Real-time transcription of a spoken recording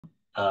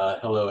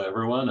Hello,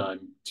 everyone.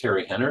 I'm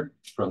Terry Henner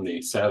from the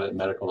Savitt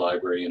Medical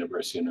Library,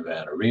 University of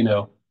Nevada,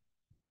 Reno.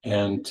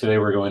 And today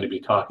we're going to be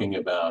talking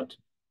about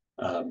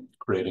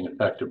creating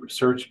effective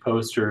research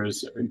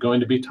posters. We're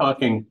going to be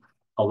talking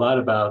a lot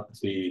about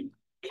the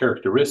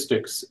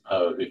characteristics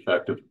of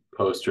effective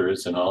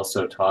posters and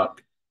also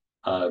talk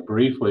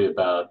briefly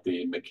about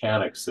the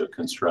mechanics of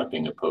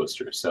constructing a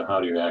poster. So how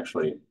do you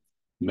actually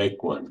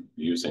make one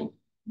using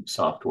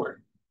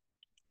software?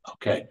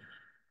 Okay.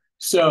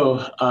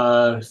 So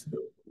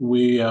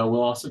we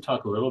will also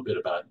talk a little bit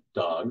about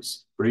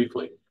dogs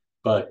briefly,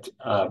 but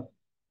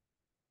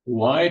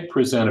why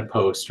present a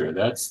poster?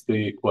 That's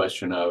the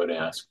question I would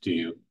ask to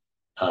you.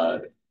 Uh,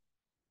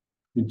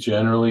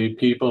 Generally,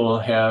 people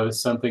have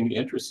something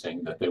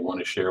interesting that they want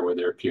to share with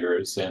their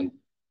peers, and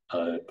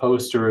a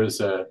poster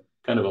is a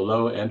kind of a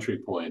low entry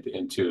point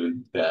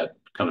into that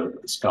kind of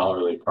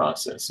scholarly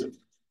process of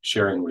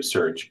sharing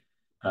research.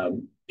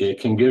 It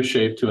can give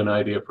shape to an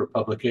idea for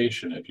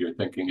publication if you're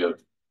thinking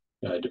of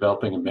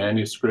developing a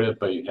manuscript,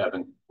 but you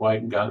haven't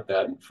quite got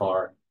that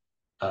far.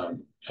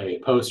 A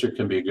poster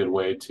can be a good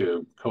way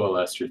to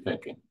coalesce your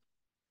thinking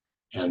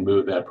and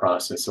move that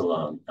process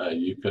along.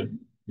 You could,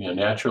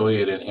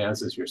 naturally it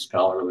enhances your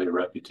scholarly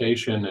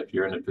reputation if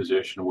you're in a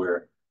position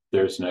where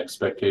there's an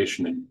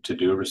expectation to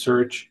do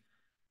research.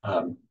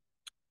 Um,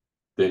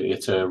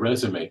 it's a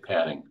resume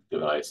padding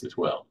device as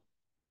well.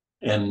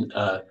 And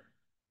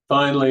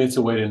finally, it's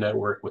a way to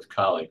network with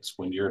colleagues.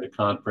 When you're at a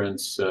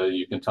conference,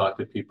 you can talk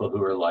to people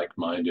who are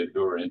like-minded,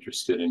 who are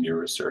interested in your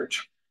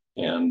research,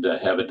 and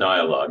have a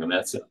dialogue, and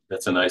that's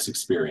a nice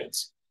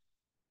experience.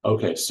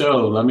 Okay,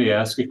 so let me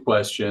ask a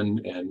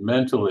question, and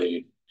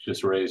mentally,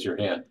 just raise your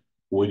hand.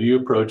 Would you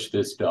approach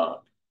this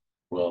dog?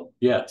 Well,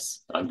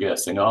 yes, I'm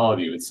guessing all of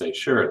you would say,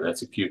 sure,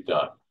 that's a cute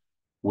dog.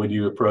 Would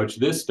you approach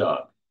this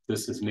dog?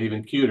 This is an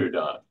even cuter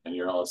dog. And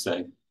you're all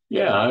saying,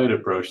 yeah, I would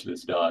approach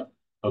this dog.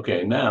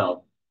 Okay,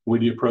 now,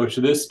 would you approach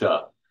this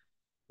dog?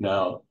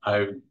 Now,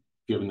 I've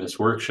given this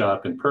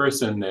workshop in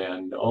person,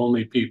 and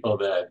only people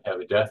that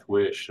have a death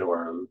wish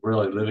or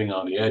really living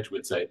on the edge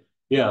would say,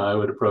 yeah, I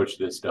would approach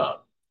this dog.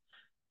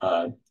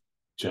 Uh,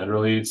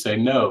 Generally, you'd say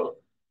no.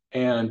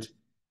 And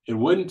it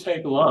wouldn't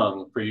take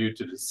long for you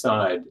to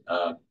decide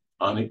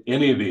on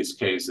any of these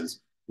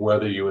cases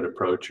whether you would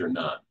approach or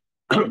not.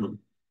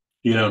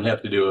 You don't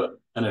have to do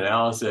an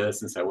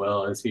analysis and say,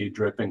 well, is he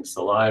dripping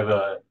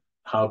saliva?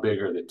 How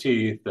big are the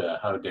teeth?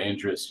 How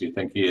dangerous do you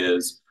think he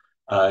is?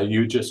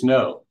 You just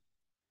know.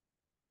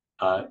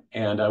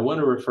 And I want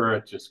to refer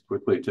just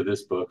quickly to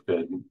this book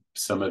that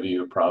some of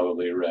you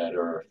probably read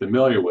or are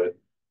familiar with.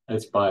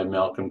 It's by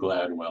Malcolm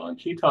Gladwell, and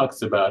he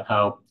talks about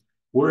how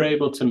we're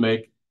able to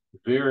make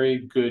very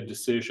good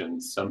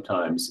decisions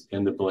sometimes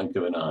in the blink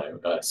of an eye,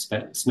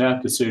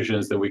 snap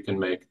decisions that we can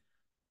make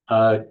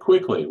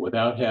quickly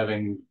without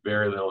having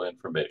very little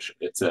information.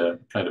 It's a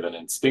kind of an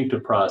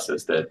instinctive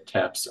process that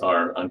taps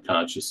our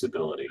unconscious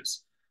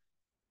abilities.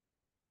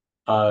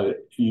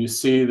 You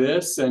see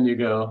this and you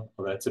go,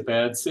 well, that's a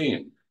bad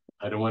scene.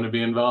 I don't want to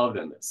be involved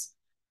in this.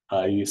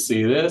 You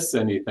see this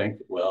and you think,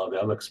 well,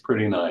 that looks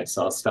pretty nice.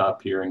 I'll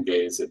stop here and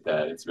gaze at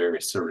that. It's very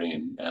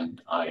serene,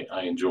 and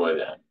I enjoy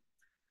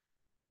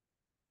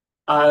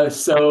that.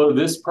 So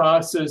this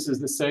process is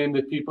the same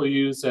that people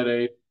use at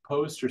a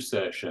poster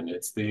session.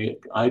 It's the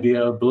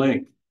idea of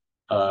blink.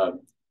 Uh,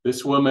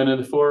 this woman in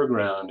the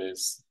foreground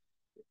is,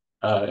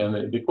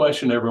 and the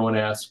question everyone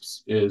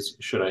asks is,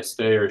 should I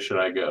stay or should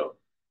I go?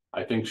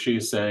 I think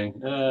she's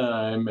saying,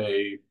 I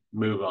may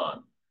move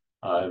on.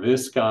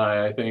 This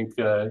guy, I think,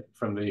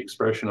 from the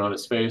expression on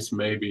his face,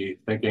 may be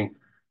thinking,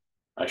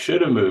 I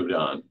should have moved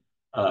on.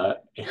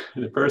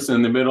 The person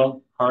in the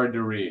middle, hard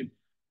to read.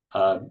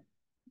 Uh,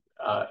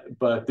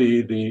 but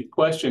the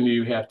question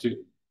you have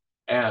to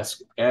ask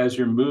as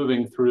you're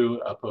moving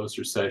through a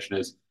poster session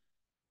is,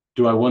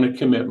 do I want to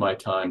commit my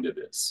time to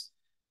this?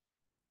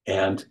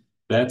 And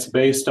that's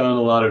based on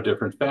a lot of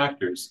different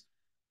factors.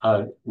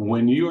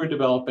 When you are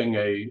developing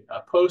a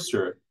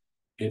poster,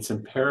 it's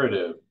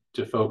imperative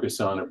to focus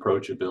on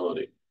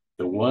approachability.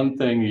 The one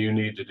thing you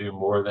need to do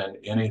more than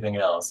anything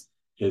else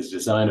is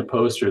design a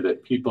poster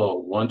that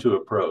people want to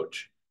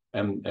approach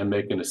and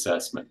make an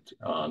assessment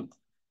on.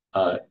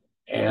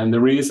 And the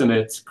reason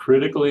it's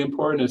critically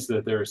important is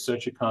that there is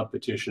such a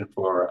competition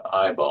for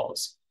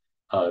eyeballs.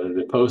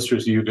 The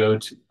posters you go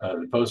to,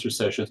 the poster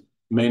sessions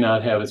may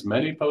not have as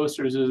many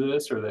posters as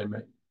this,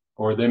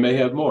 or they may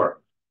have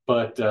more.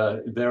 But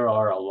there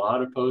are a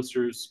lot of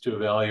posters to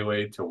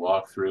evaluate, to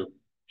walk through,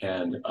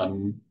 and a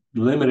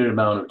limited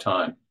amount of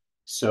time.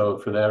 So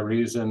for that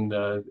reason,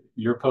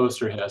 your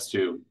poster has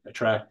to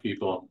attract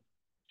people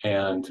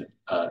and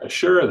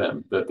assure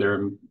them that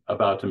they're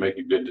about to make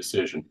a good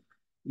decision.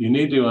 You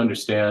need to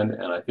understand,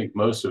 and I think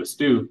most of us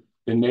do,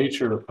 the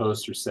nature of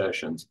poster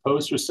sessions.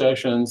 Poster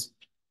sessions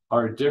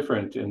are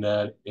different in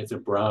that it's a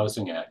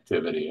browsing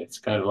activity. It's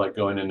kind of like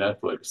going to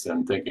Netflix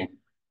and thinking,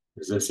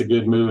 is this a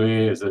good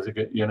movie? Is this a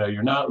good,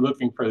 you're not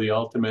looking for the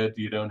ultimate.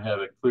 You don't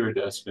have a clear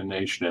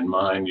destination in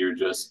mind. You're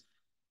just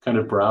kind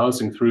of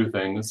browsing through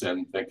things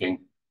and thinking,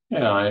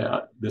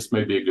 Yeah, this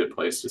may be a good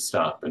place to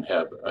stop and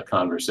have a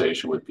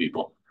conversation with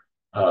people.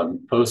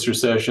 Poster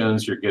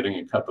sessions, you're getting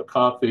a cup of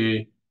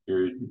coffee,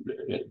 you're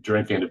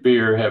drinking a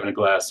beer, having a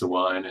glass of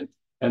wine,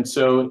 and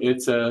so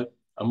it's a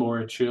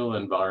more chill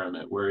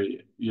environment where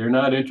you're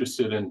not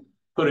interested in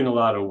putting a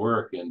lot of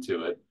work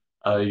into it.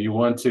 You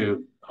want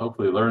to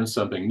hopefully learn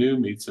something new,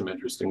 meet some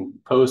interesting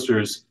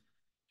posters,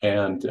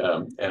 and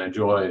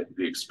enjoy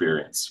the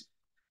experience.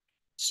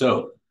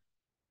 So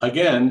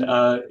again,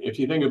 if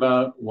you think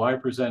about why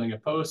presenting a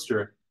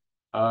poster,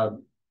 uh,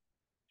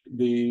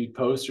 the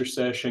poster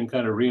session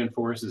kind of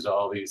reinforces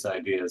all these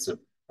ideas of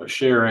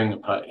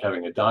sharing,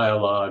 having a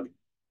dialogue,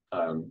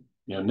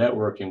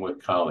 networking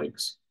with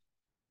colleagues.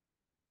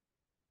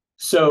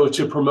 So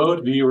to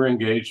promote viewer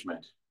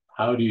engagement,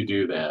 how do you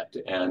do that?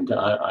 And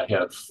I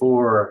have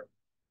four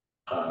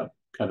kind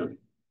of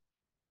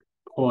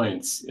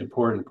points,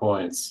 important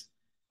points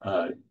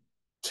uh,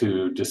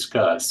 to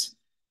discuss.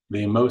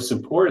 The most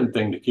important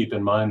thing to keep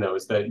in mind, though,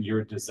 is that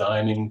you're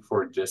designing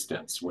for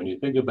distance. When you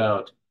think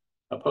about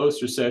a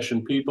poster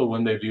session, people,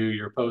 when they view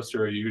your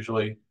poster, are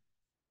usually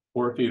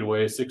 4 feet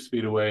away, 6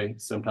 feet away,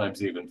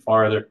 sometimes even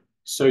farther.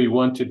 So you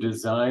want to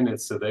design it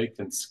so they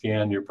can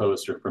scan your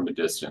poster from a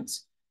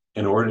distance.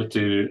 In order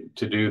to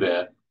do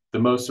that, the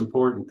most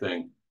important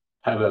thing,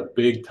 have a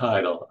big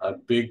title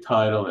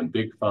and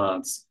big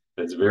fonts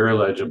that's very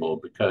legible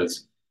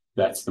because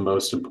that's the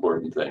most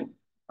important thing.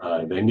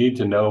 They need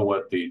to know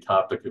what the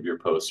topic of your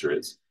poster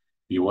is.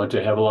 You want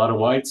to have a lot of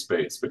white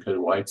space because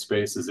white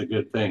space is a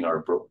good thing.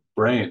 Our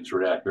brains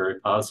react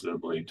very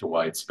positively to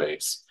white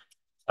space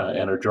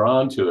and are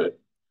drawn to it.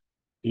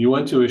 You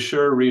want to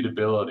assure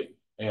readability.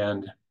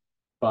 And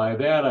by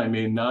that, I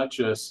mean not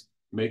just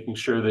making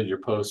sure that your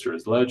poster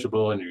is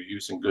legible and you're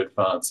using good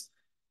fonts,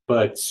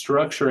 but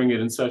structuring it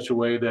in such a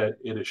way that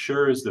it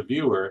assures the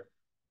viewer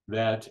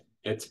that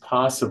it's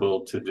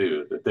possible to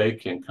do, that they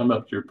can come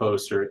up to your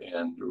poster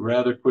and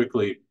rather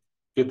quickly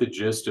get the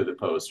gist of the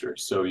poster.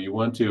 So you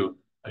want to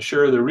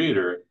assure the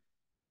reader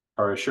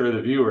or assure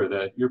the viewer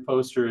that your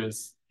poster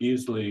is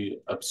easily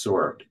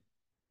absorbed.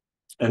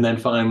 And then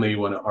finally, you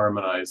want to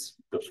harmonize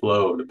the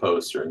flow of the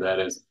poster. That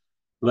is,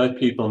 let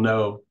people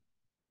know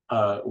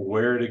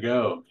where to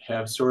go,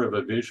 have sort of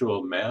a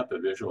visual map, a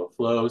visual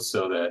flow,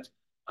 so that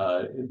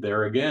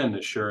they're again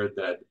assured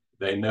that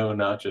they know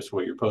not just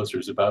what your poster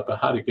is about, but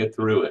how to get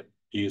through it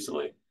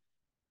easily.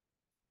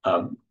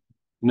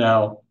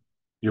 Now,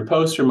 your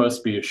poster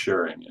must be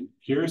assuring. And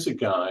here's a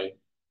guy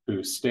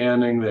who's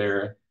standing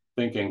there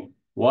thinking,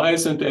 why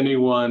isn't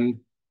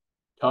anyone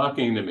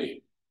talking to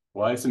me?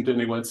 Why isn't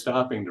anyone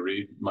stopping to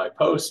read my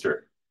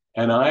poster?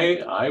 And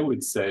I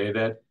would say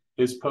that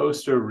his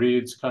poster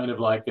reads kind of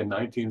like a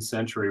 19th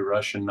century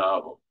Russian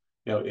novel.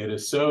 You know, it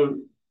is so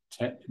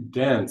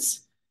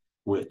dense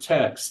with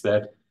text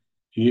that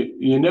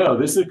you know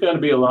this is going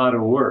to be a lot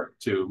of work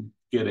to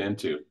get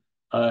into.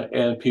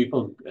 And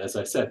people, as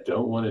I said,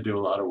 don't want to do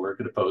a lot of work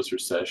at a poster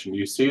session.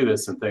 You see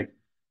this and think,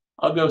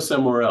 I'll go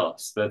somewhere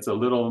else that's a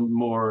little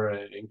more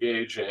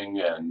engaging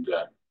and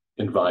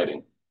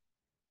inviting.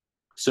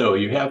 So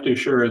you have to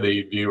assure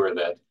the viewer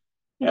that,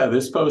 yeah,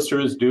 this poster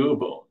is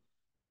doable.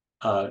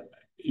 Uh,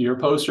 your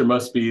poster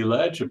must be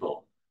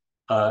legible.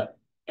 Uh,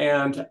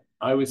 and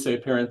I would say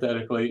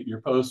parenthetically,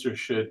 your poster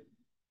should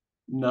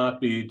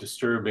not be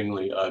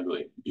disturbingly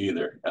ugly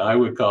either. And I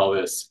would call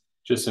this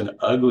just an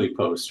ugly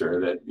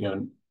poster that,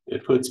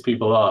 it puts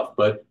people off.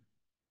 But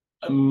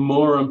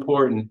more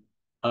important,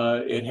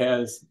 it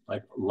has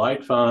like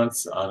light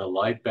fonts on a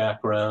light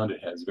background.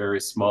 It has very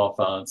small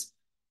fonts.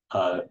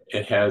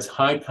 It has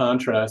high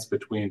contrast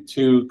between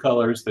two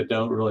colors that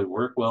don't really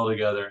work well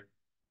together.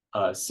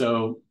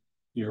 So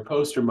your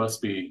poster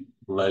must be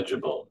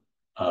legible.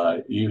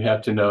 You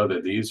have to know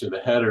that these are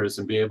the headers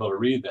and be able to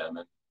read them.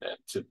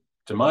 And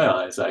to my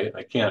eyes,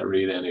 I can't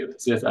read any of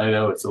this. Yes, I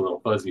know it's a little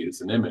fuzzy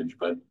as an image,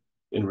 but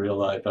in real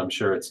life, I'm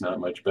sure it's not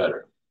much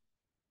better.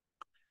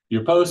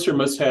 Your poster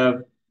must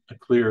have a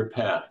clear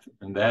path,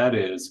 and that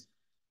is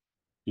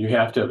you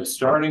have to have a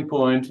starting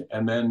point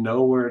and then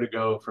know where to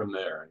go from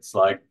there. It's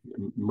like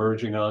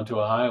merging onto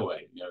a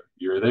highway.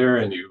 You're there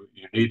and you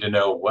need to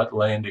know what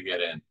lane to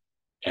get in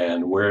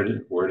and where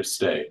to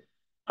stay.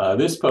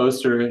 This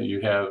poster,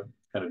 you have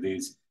kind of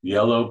these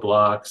yellow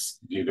blocks.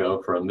 Do you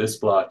go from this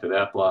block to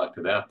that block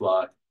to that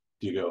block?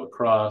 Do you go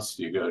across?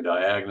 Do you go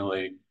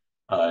diagonally?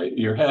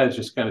 Your head's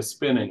just kind of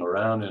spinning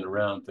around and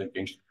around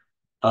thinking,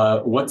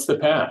 what's the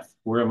path?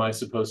 Where am I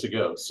supposed to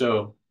go?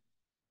 So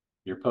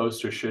your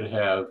poster should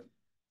have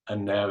a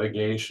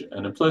navigation,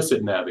 an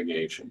implicit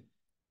navigation.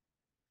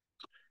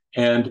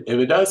 And if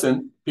it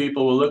doesn't,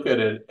 people will look at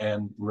it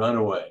and run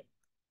away.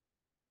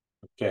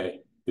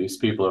 Okay, these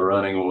people are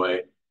running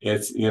away.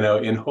 It's,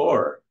 in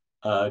horror,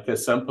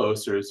 because some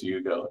posters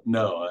you go,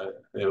 no,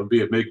 it would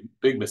be a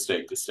big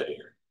mistake to stay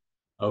here.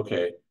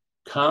 Okay,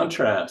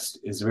 contrast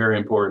is very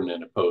important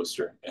in a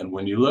poster. And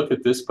when you look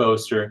at this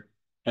poster,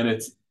 and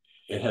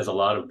it has a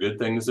lot of good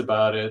things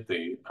about it.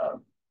 The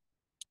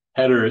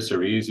headers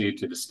are easy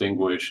to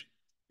distinguish.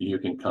 You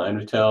can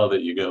kind of tell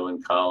that you go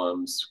in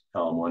columns,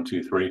 column 1,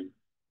 2, 3.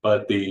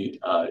 but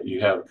you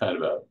have kind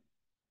of a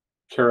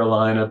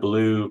Carolina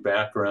blue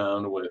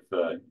background with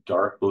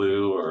dark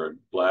blue or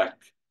black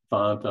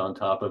font on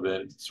top of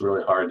it. It's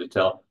really hard to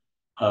tell.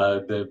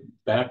 The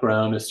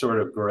background is sort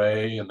of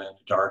gray and then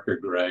darker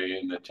gray,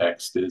 and the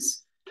text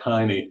is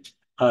tiny.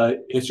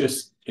 It's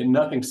just,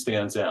 nothing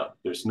stands out.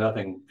 There's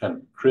nothing kind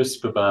of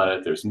crisp about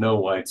it. There's no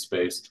white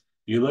space.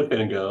 You look at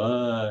it and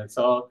go, it's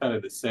all kind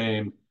of the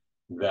same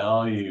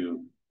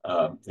value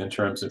in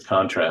terms of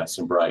contrast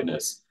and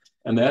brightness.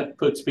 And that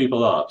puts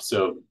people off.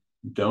 So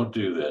don't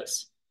do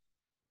this.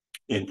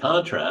 In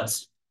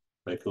contrast,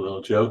 make a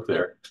little joke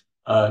there,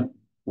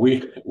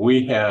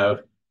 we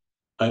have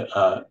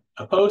a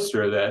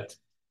poster that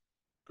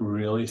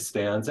really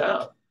stands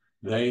out.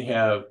 They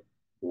have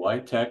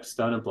white text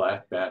on a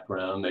black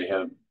background. They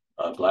have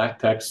black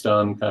text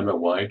on kind of a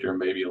white or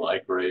maybe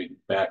light gray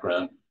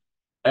background.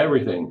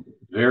 Everything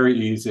very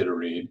easy to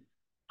read.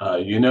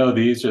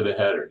 These are the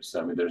headers.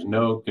 I mean, there's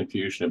no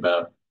confusion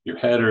about your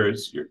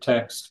headers, your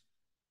text.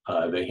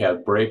 They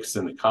have breaks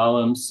in the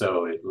columns,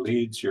 so it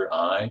leads your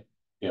eye,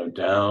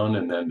 down,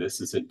 and then this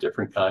is a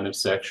different kind of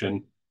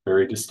section,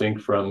 very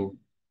distinct from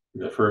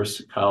the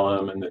first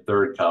column and the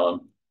third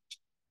column.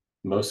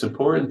 Most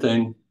important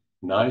thing,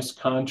 nice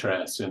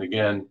contrast. And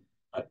again,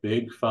 a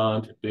big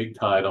font, a big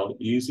title,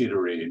 easy to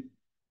read.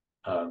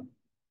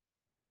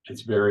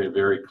 It's very,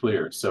 very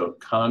clear. So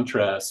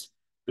contrast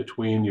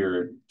between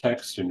your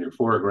text and your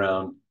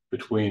foreground,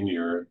 between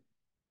your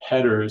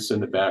headers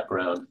and the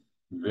background,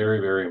 very,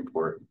 very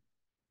important.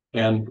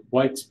 And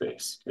white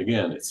space,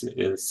 again,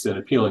 it's an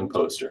appealing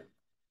poster.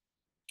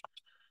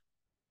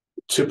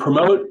 To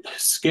promote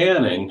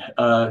scanning,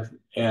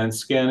 and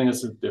scanning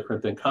is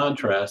different than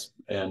contrast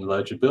and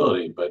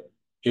legibility, but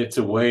it's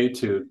a way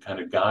to kind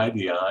of guide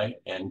the eye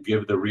and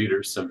give the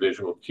reader some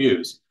visual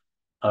cues.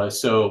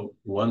 So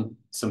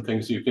some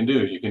things you can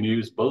do, you can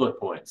use bullet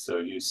points. So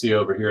you see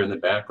over here in the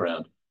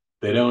background,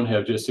 they don't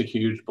have just a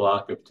huge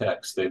block of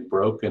text. They've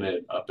broken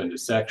it up into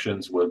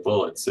sections with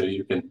bullets, so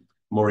you can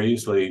more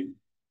easily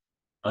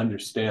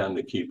understand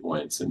the key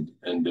points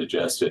and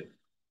digest it.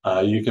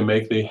 You can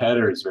make the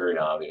headers very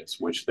obvious,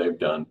 which they've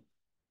done.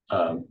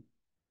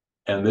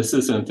 And this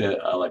isn't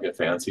like a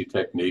fancy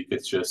technique.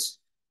 It's just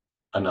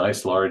a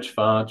nice large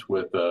font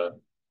with a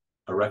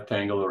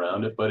rectangle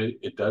around it, but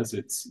it does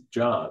its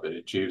job. It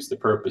achieves the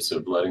purpose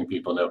of letting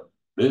people know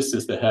this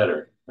is the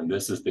header and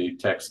this is the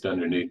text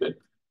underneath it.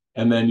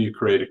 And then you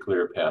create a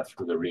clear path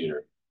for the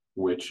reader,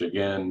 which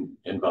again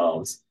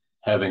involves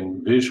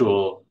having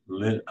visual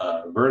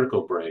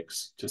vertical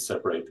breaks to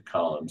separate the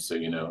columns. So,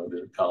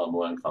 the column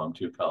 1, column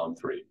 2, column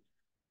 3.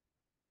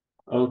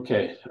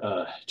 Okay,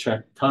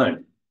 check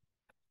time.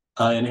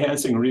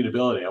 Enhancing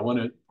readability. I want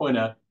to point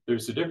out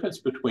there's a difference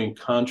between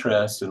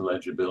contrast and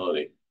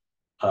legibility.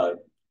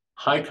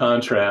 High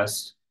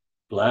contrast,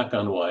 black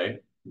on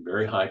white,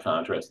 very high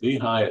contrast, the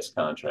highest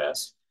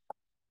contrast.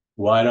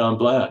 White on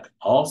black,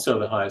 also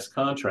the highest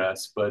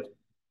contrast, but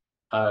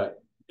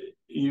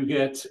you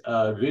get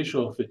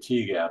visual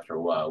fatigue after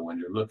a while when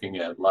you're looking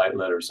at light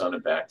letters on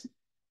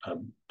a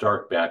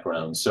dark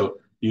background. So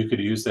you could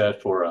use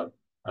that for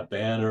a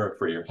banner or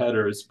for your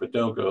headers, but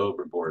don't go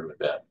overboard with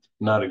that.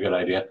 Not a good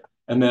idea.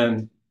 And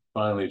then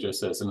finally,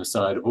 just as an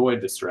aside,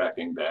 avoid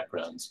distracting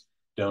backgrounds.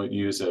 Don't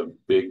use a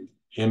big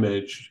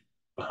image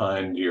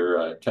behind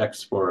your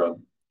text for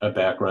a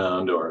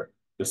background, or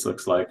this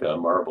looks like a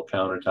marble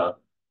countertop.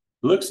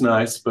 It looks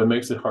nice, but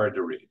makes it hard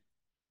to read.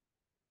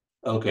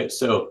 Okay,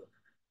 so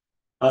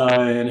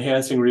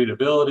enhancing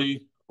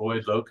readability,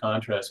 avoid low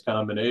contrast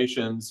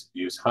combinations,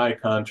 use high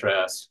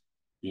contrast,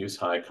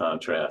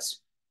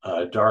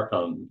 dark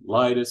on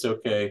light is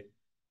okay,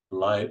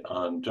 light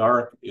on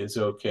dark is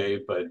okay,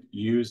 but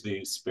use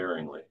these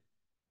sparingly.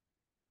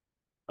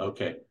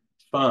 Okay,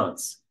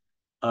 fonts.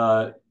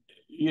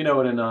 You know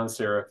what a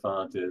non-serif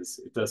font is.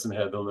 It doesn't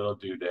have the little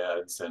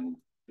doodads and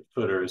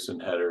footers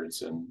and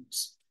headers and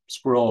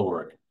scroll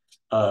work.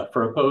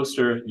 For a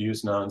poster,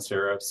 use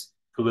non-serifs,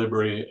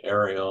 Calibri,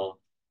 Arial,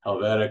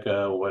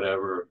 Helvetica,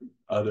 whatever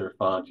other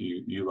font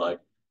you like.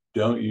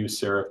 Don't use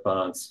serif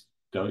fonts.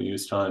 Don't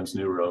use Times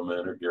New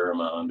Roman or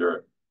Garamond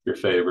or your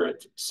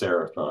favorite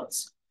serif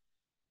fonts.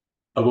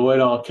 Avoid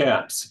all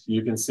caps.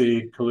 You can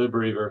see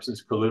Calibri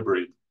versus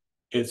Calibri.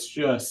 It's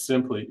just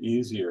simply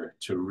easier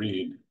to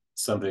read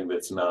something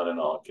that's not in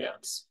all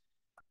caps.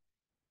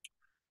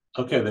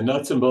 Okay, the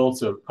nuts and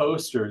bolts of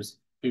posters.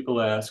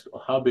 People ask,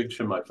 well, how big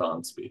should my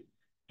fonts be?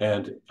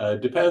 And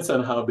it depends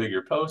on how big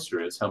your poster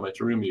is, how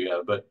much room you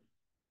have, but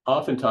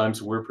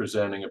oftentimes we're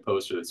presenting a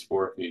poster that's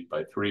 4 feet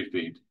by 3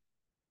 feet.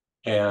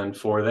 And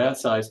for that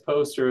size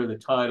poster, the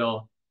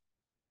title,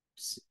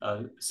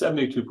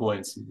 72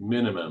 points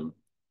minimum,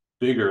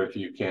 bigger if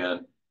you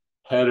can.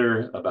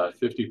 Header, about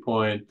 50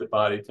 point, the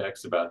body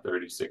text, about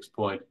 36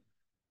 point.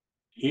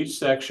 Each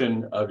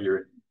section of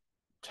your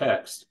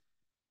text,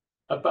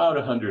 about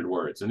 100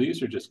 words. And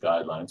these are just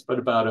guidelines, but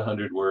about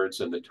 100 words,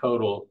 and the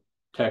total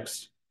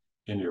text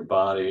in your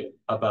body,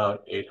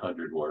 about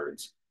 800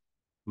 words.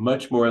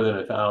 Much more than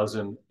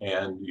 1,000,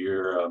 and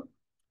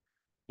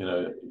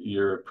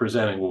you're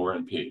presenting War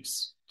and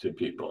Peace to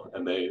people,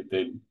 and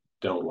they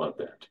don't want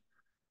that.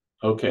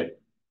 Okay,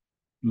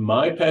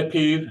 my pet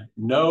peeve,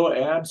 no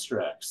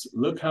abstracts.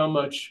 Look how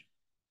much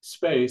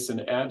space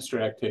an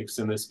abstract takes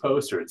in this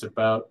poster. It's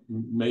about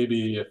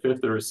maybe a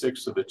fifth or a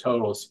sixth of the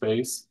total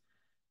space.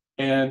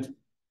 And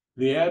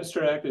the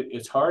abstract,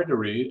 it's hard to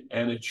read,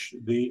 and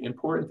the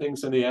important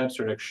things in the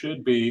abstract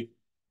should be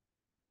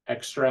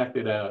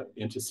extracted out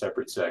into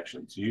separate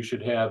sections. You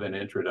should have an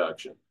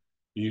introduction.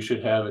 You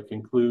should have a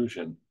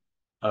conclusion.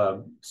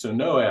 So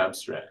no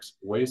abstracts,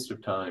 waste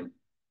of time.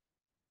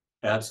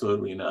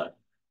 Absolutely not.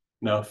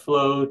 Now,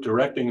 flow,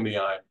 directing the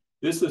eye.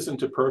 This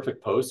isn't a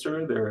perfect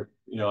poster.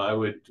 I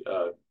would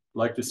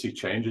like to see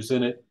changes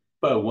in it.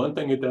 But one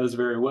thing it does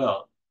very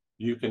well,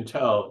 you can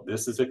tell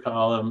this is a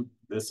column,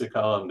 this is a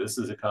column, this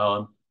is a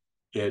column.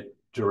 It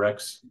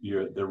directs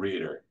the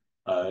reader.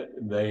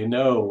 They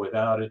know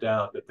without a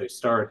doubt that they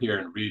start here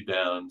and read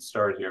down,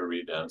 start here,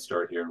 read down,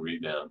 start here and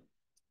read down.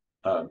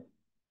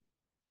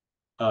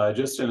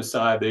 Just an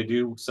aside, they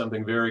do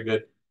something very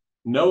good.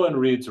 No one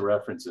reads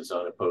references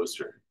on a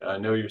poster. I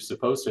know you're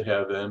supposed to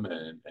have them,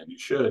 and you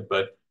should,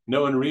 but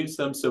no one reads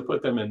them, so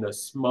put them in the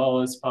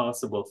smallest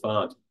possible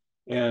font,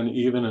 and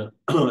even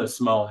a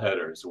small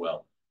header as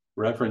well.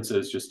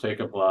 References just take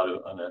up a lot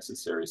of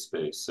unnecessary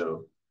space,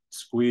 so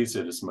squeeze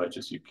it as much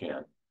as you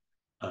can.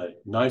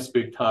 Nice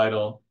big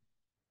title,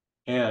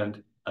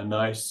 and a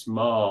nice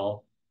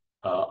small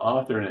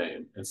author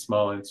name and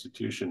small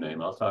institution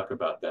name. I'll talk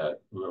about that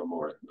a little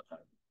more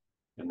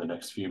in the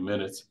next few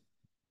minutes.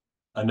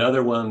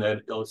 Another one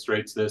that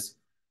illustrates this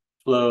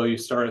flow, you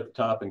start at the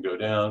top and go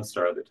down,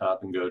 start at the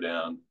top and go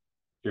down.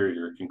 Here are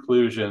your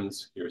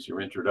conclusions, here's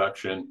your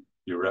introduction,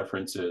 your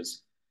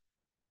references.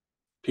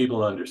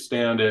 People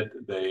understand it,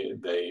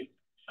 they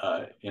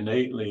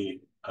innately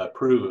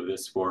approve of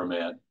this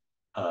format.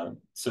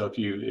 So if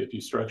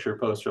you structure a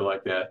poster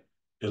like that,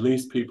 at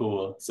least people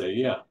will say,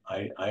 yeah,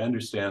 I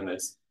understand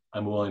this.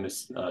 I'm willing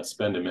to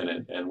spend a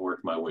minute and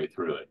work my way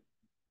through it.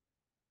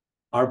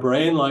 Our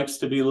brain likes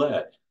to be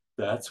led.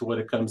 That's what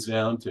it comes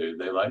down to.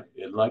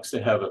 It likes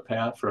to have a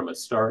path from a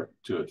start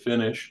to a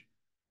finish.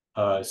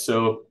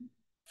 So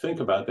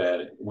think about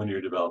that when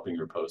you're developing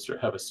your poster.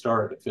 Have a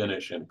start, a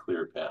finish, and a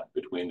clear path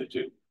between the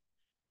two.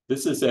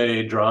 This is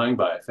a drawing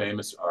by a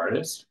famous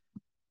artist.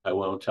 I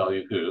won't tell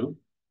you who,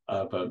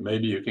 but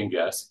maybe you can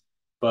guess.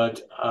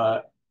 But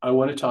I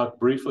want to talk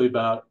briefly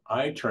about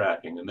eye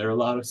tracking, and there are a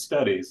lot of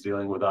studies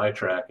dealing with eye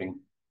tracking,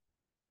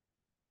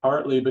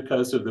 partly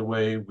because of the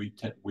way we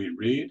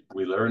read,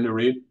 we learn to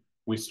read.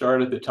 We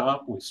start at the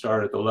top, we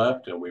start at the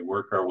left, and we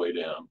work our way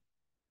down.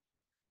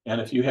 And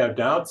if you have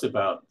doubts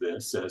about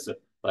this as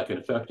like an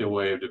effective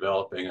way of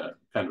developing a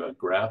kind of a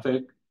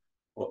graphic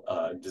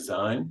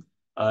design,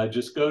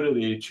 just go to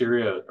the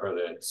Cheerio or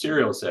the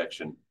cereal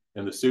section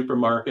in the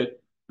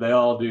supermarket. They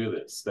all do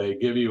this. They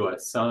give you a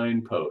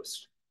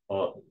signpost.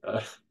 Well,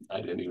 I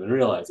didn't even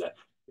realize that.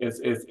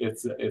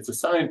 It's a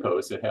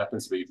signpost. It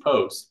happens to be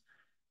post,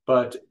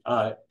 but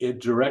it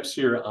directs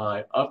your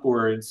eye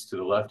upwards to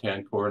the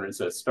left-hand corner and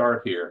says,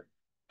 start here,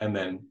 and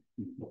then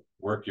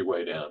work your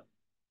way down.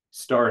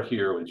 Start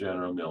here with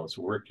General Mills,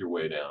 work your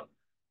way down.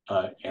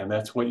 And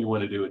that's what you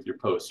want to do with your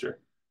poster.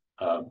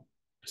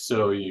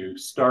 So you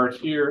start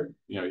here,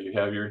 you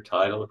have your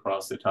title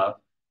across the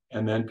top,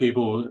 and then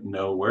people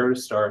know where to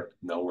start,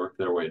 and they'll work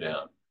their way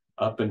down,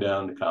 up and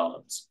down the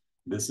columns.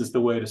 This is the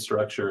way to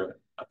structure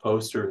a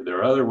poster. There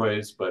are other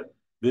ways, but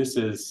this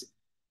is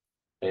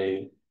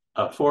a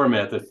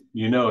format that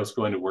is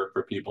going to work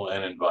for people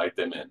and invite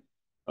them in.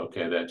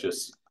 Okay, that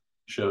just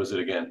shows it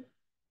again.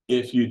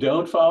 If you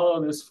don't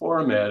follow this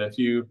format, if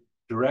you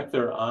direct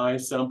their eye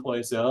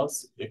someplace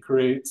else, it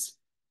creates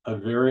a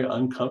very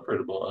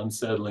uncomfortable,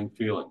 unsettling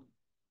feeling.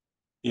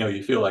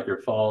 You feel like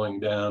you're falling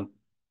down.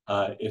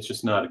 It's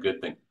just not a good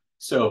thing.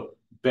 So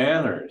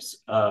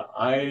banners,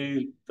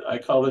 I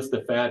call this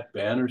the fat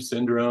banner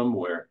syndrome,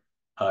 where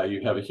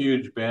you have a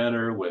huge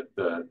banner with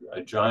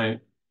a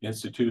giant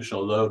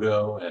institutional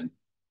logo and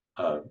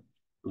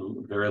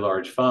very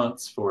large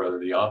fonts for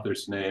the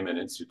author's name and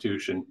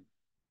institution.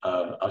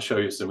 I'll show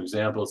you some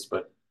examples,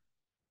 but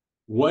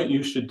what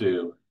you should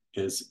do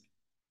is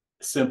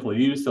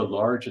simply use the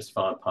largest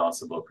font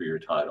possible for your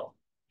title,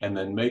 and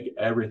then make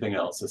everything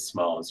else as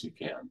small as you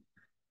can.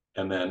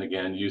 And then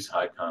again, use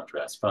high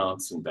contrast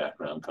fonts and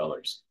background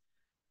colors.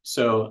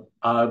 So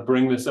I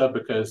bring this up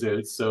because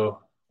it's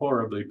so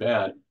horribly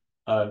bad.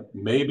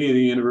 Maybe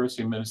the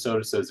University of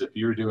Minnesota says if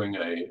you're doing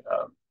a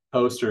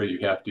poster,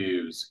 you have to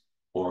use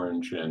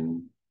orange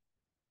and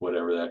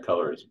whatever that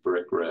color is,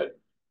 brick red.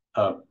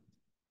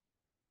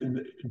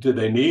 Do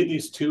they need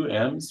these two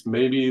M's?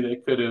 Maybe they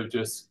could have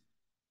just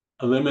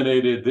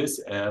eliminated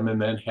this M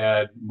and then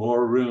had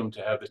more room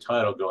to have the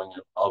title going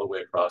all the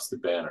way across the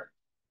banner.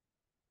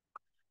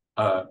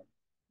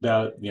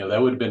 That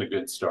would have been a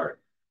good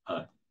start.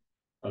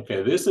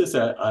 Okay, this is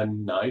a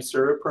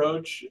nicer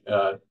approach.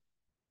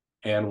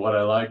 And what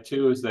I like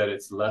too is that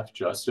it's left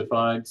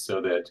justified,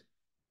 so that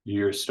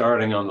you're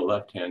starting on the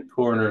left-hand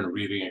corner and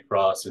reading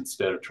across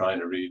instead of trying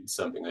to read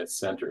something that's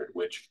centered,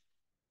 which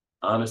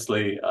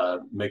honestly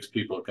makes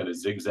people kind of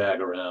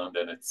zigzag around,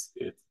 and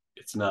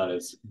it's not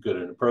as good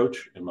an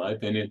approach, in my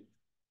opinion.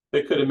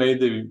 They could have made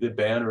the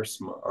banner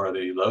or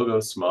the logo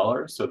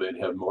smaller so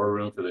they'd have more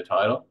room for the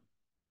title.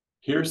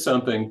 Here's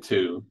something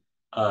too,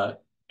 uh,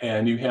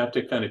 and you have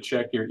to kind of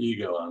check your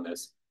ego on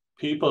this.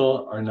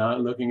 People are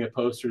not looking at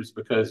posters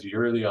because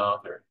you're the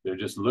author. They're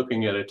just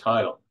looking at a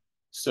title.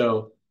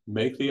 So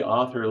make the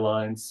author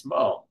line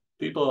small.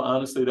 People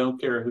honestly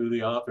don't care who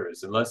the author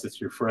is unless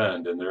it's your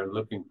friend and they're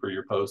looking for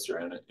your poster.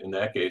 And in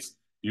that case,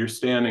 you're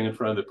standing in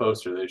front of the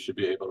poster. They should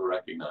be able to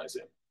recognize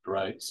it,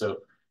 right? So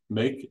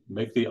make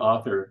the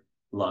author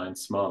line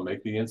small,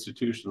 make the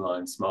institution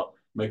line small,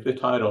 make the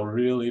title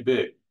really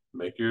big,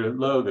 make your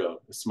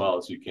logo as small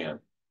as you can.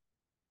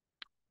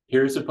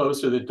 Here's a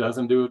poster that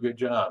doesn't do a good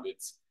job.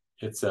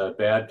 It's a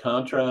bad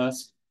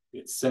contrast,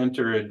 it's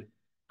centered,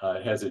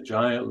 it has a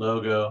giant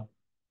logo.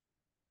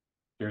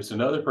 Here's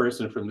another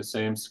person from the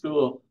same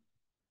school,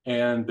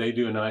 and they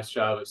do a nice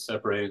job of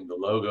separating the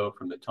logo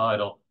from the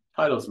title.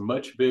 Title's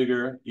much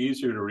bigger,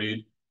 easier to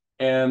read,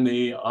 and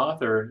the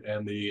author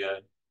and the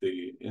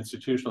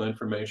institutional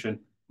information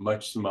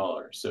much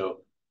smaller. So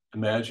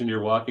imagine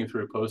you're walking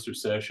through a poster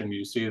session,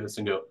 you see this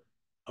and go,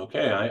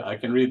 okay, I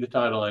can read the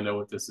title, I know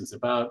what this is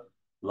about.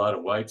 A lot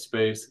of white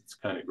space, it's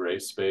kind of gray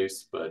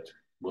space, but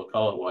we'll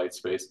call it white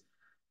space.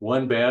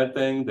 One bad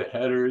thing, the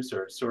headers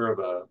are sort of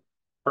a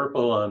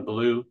purple on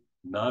blue,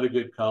 not a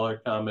good color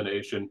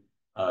combination.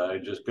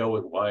 Just go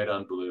with white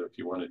on blue if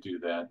you want to do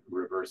that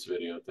reverse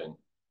video thing.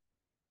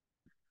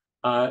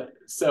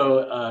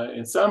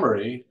 In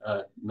summary,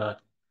 not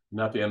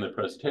the end of the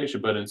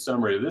presentation, but in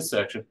summary of this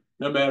section,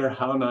 no matter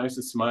how nice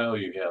a smile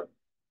you have,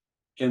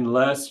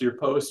 unless your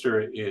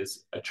poster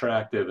is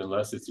attractive,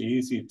 unless it's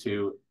easy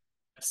to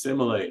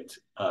assimilate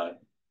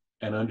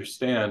and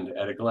understand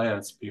at a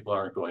glance, people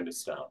aren't going to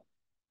stop.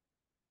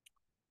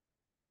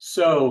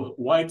 So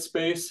white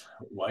space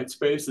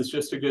is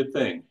just a good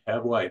thing.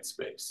 Have white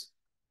space.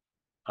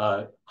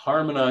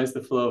 Harmonize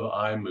the flow of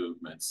eye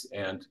movements.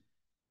 And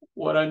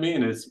what I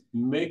mean is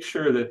make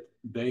sure that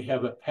they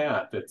have a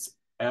path that's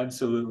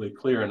absolutely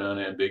clear and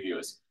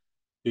unambiguous.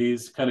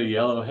 These kind of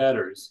yellow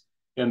headers,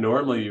 and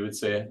normally you would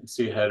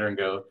see a header and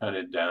go kind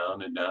of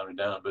down and down and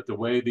down. But the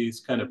way these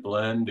kind of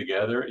blend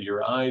together,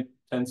 your eye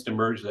tends to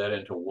merge that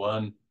into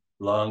one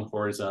long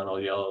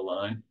horizontal yellow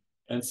line.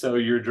 And so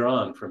you're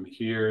drawn from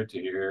here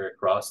to here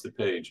across the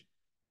page.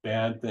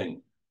 Bad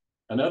thing.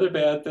 Another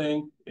bad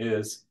thing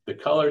is the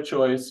color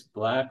choice,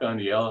 black on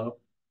yellow.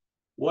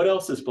 What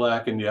else is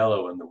black and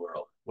yellow in the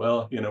world?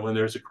 Well, you know, when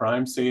there's a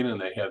crime scene and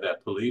they have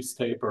that police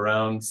tape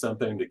around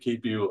something to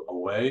keep you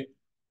away,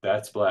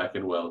 that's black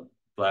and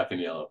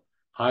yellow.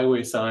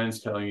 Highway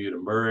signs telling you to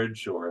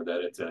merge, or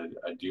that it's a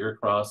deer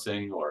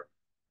crossing, or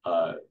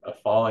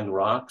falling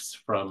rocks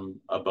from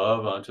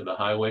above onto the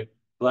highway,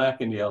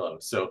 black and yellow.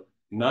 So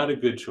not a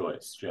good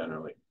choice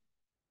generally.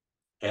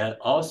 And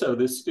also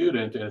this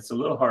student, and it's a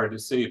little hard to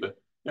see, but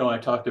you know, I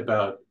talked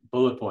about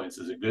bullet points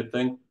is a good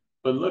thing,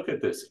 but look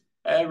at this.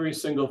 Every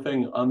single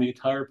thing on the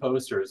entire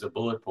poster is a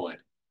bullet point.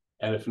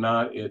 And if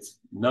not, it's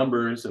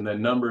numbers and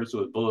then numbers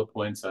with bullet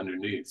points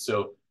underneath.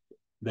 So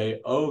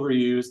they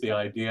overused the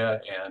idea,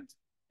 and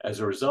as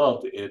a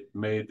result, it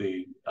made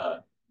the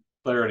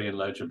clarity and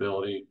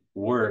legibility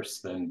worse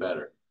than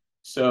better.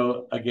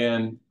 So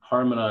again,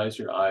 harmonize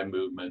your eye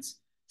movements.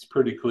 It's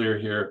pretty clear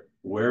here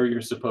where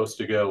you're supposed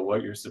to go,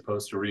 what you're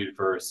supposed to read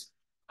first,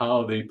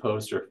 how the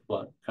poster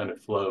kind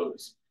of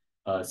flows.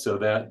 So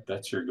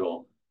that's your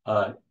goal.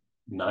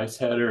 Nice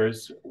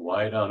headers,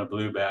 white on a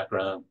blue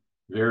background,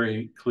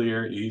 very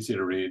clear, easy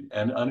to read,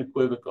 and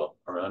unequivocal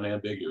or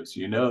unambiguous.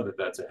 You know that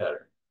that's a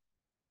header.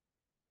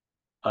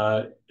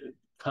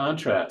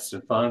 Contrast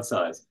and font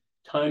size.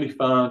 Tiny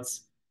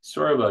fonts,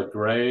 sort of a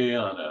gray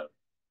on a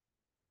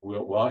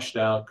washed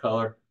out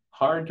color,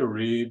 hard to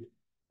read.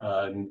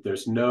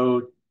 There's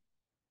no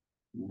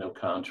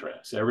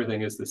contrast.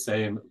 Everything is the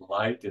same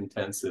light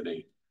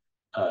intensity.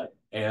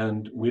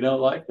 And we don't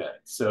like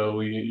that.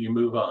 So you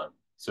move on.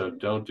 So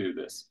don't do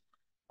this.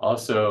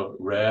 Also,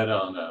 red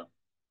on a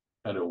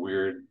kind of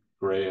weird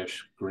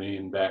grayish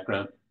green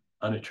background,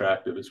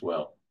 unattractive as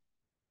well.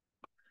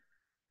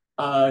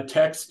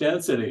 Text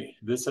density.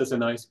 This has a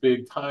nice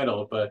big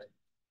title, but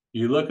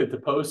you look at the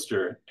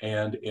poster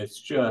and it's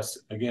just,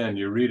 again,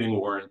 you're reading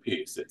War and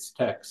Peace. It's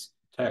text,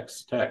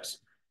 text,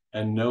 text.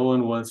 And no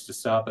one wants to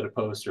stop at a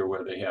poster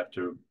where they have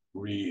to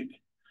read.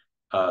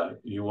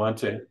 You want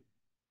to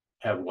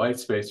have white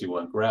space, you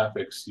want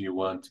graphics, you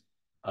want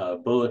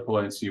bullet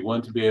points, you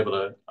want to be able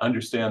to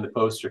understand the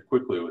poster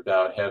quickly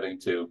without having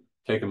to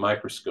take a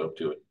microscope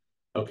to it.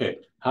 Okay,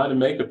 how to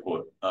make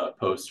a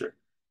poster.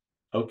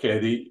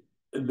 Okay,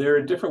 there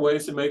are different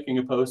ways of making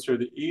a poster.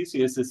 The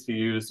easiest is to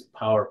use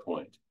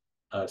PowerPoint.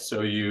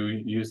 So you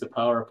use the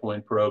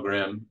PowerPoint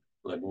program,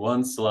 like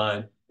one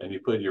slide, and you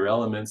put your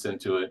elements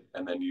into it,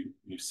 and then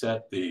you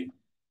set the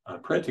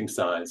printing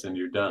size and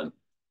you're done.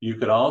 You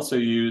could also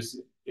use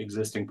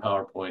existing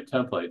PowerPoint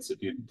templates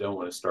if you don't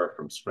want to start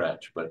from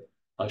scratch. But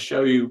I'll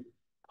show you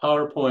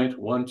PowerPoint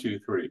 1, 2,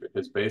 3,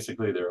 because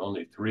basically there are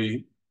only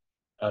three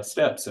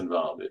steps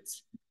involved.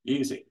 It's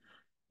easy.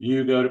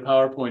 You go to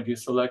PowerPoint, you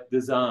select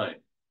design.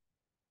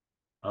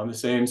 On the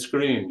same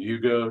screen, you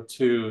go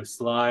to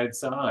slide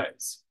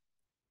size,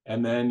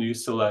 and then you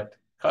select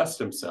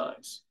custom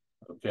size,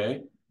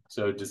 okay?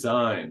 So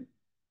design,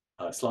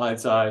 slide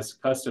size,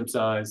 custom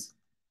size,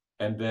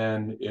 and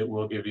then it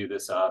will give you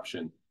this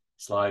option.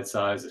 Slide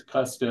size is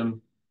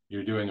custom.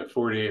 You're doing a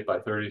 48 by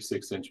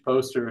 36-inch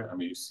poster. I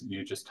mean,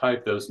 you just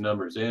type those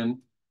numbers in,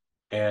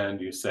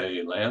 and you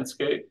say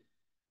landscape,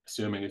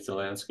 assuming it's a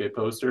landscape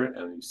poster,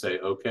 and you say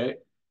okay,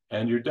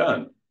 and you're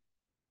done.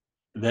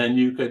 Then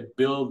you could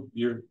build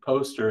your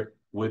poster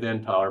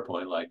within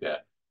PowerPoint like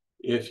that.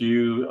 If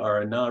you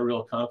are not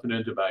real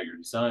confident about your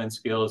design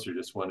skills or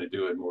just want to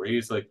do it more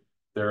easily,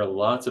 there are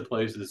lots of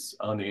places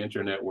on the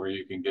internet where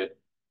you can get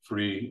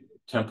free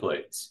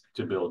templates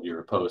to build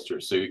your poster.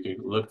 So you can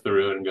look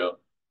through it and go,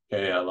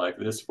 okay, I like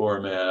this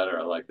format, or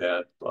I like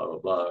that, blah, blah,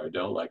 blah, or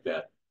don't like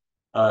that.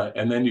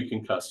 And then you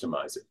can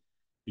customize it.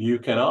 You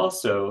can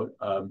also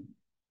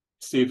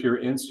see if your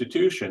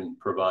institution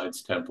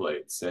provides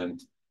templates.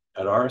 And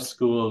at our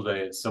school,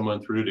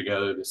 someone threw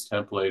together this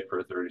template for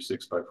a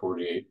 36 by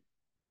 48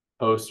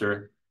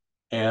 poster.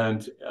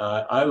 And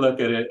I look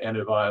at it and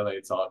it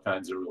violates all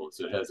kinds of rules.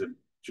 It has a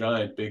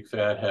giant big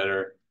fat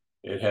header.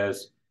 It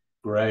has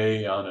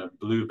gray on a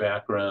blue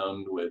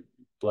background with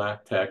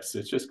black text.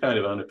 It's just kind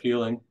of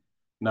unappealing,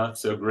 not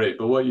so great.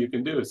 But what you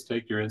can do is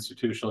take your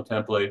institutional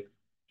template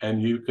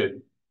and you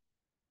could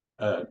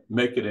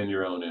make it in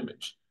your own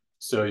image.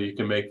 So you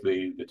can make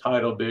the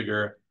title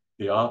bigger,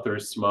 the author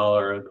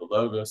smaller, the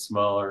logo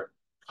smaller,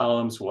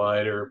 columns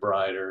wider,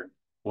 brighter,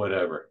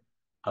 whatever.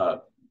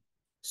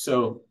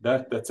 So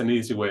that's an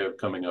easy way of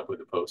coming up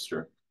with a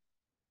poster.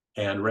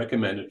 And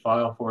recommended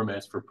file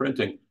formats for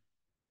printing.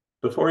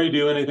 Before you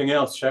do anything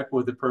else, check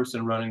with the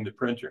person running the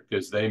printer,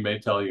 because they may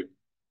tell you,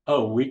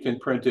 oh, we can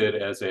print it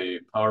as a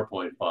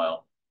PowerPoint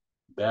file.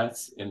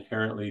 That's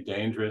inherently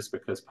dangerous,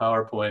 because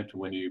PowerPoint,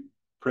 when you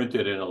print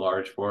it in a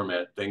large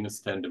format, things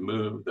tend to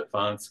move, the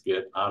fonts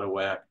get out of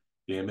whack,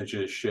 the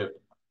images shift.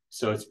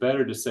 So it's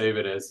better to save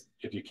it as,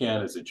 if you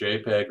can, as a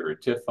JPEG or a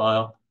TIFF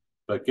file,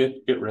 but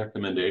get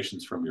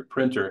recommendations from your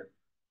printer.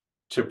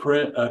 To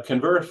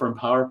convert from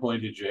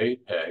PowerPoint to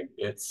JPEG,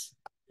 it's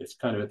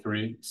kind of a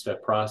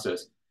three-step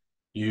process.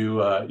 You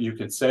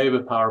can save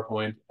a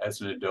PowerPoint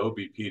as an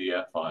Adobe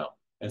PDF file.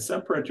 And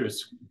some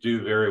printers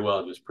do very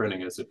well just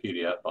printing as a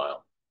PDF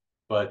file.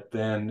 But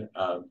then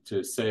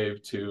to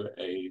save to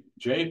a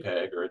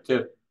JPEG or a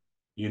TIFF,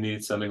 you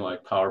need something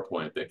like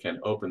PowerPoint that can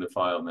open the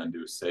file and then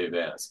do a save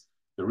as.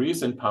 The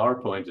reason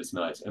PowerPoint is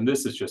nice, and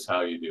this is just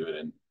how you do it.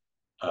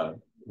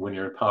 And when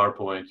you're in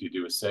PowerPoint, you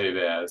do a save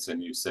as,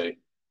 and you say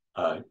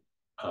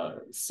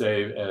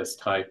save as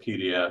type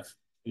PDF.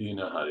 You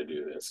know how to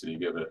do this, and you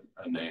give it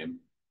a name,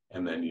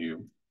 and then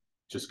you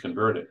just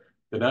convert it.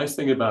 The nice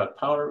thing about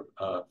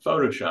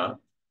Photoshop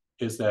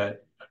is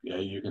that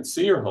you can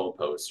see your whole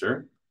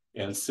poster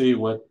and see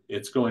what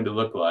it's going to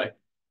look like,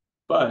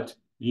 but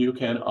you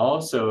can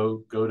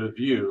also go to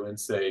view and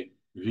say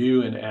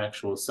view in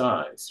actual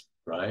size,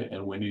 right?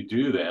 And when you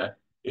do that,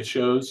 it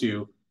shows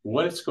you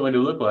what it's going to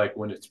look like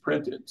when it's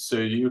printed. So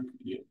you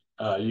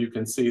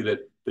can see that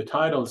the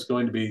title is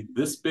going to be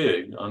this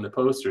big on the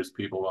posters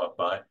people walk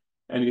by,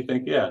 and you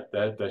think, yeah,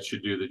 that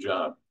should do the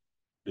job.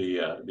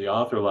 The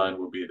author line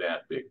will be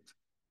that big.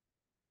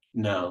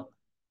 Now,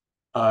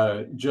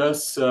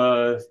 just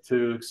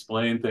to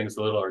explain things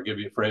a little or give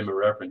you a frame of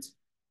reference,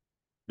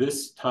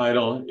 this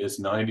title is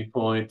 90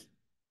 point,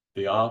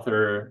 the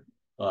author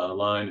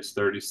line is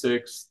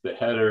 36, the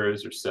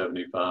headers are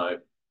 75,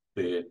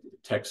 the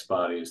text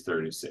body is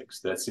 36.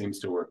 That seems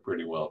to work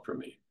pretty well for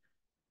me.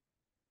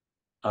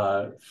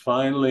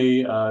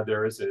 Finally,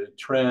 there is a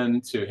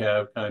trend to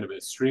have kind of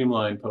a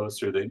streamlined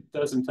poster that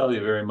doesn't tell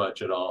you very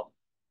much at all,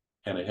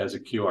 and it has a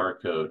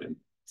QR code and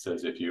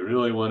says, if you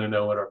really want to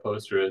know what our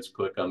poster is,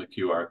 click on the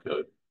QR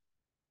code.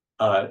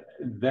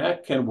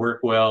 That can work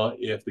well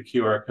if the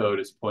QR code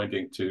is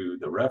pointing to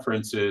the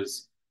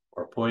references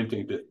or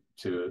pointing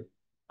to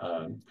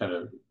kind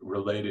of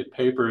related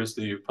papers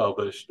that you've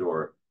published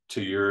or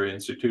to your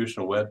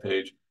institutional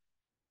webpage.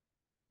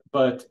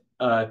 But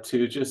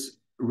to just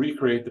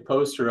recreate the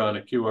poster on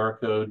a QR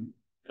code,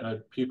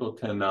 people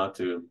tend not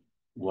to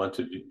want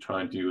to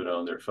try and do it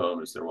on their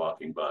phone as they're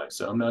walking by.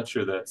 So I'm not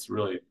sure that's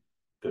really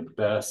the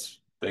best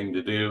thing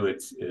to do.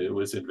 It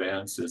was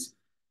advanced as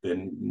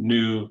the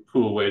new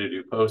cool way to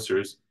do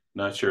posters.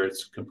 Not sure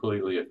it's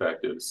completely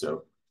effective.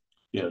 So,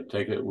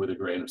 take it with a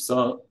grain of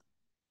salt.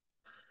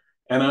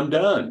 And I'm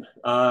done.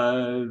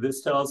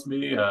 This tells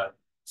me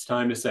it's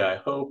time to say, I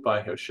hope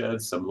I have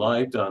shed some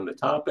light on the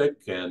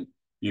topic and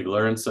you've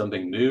learned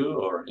something new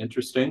or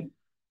interesting.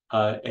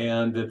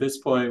 And at this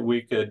point,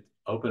 we could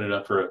open it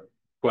up for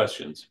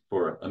questions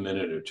for a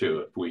minute or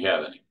two if we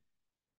have any.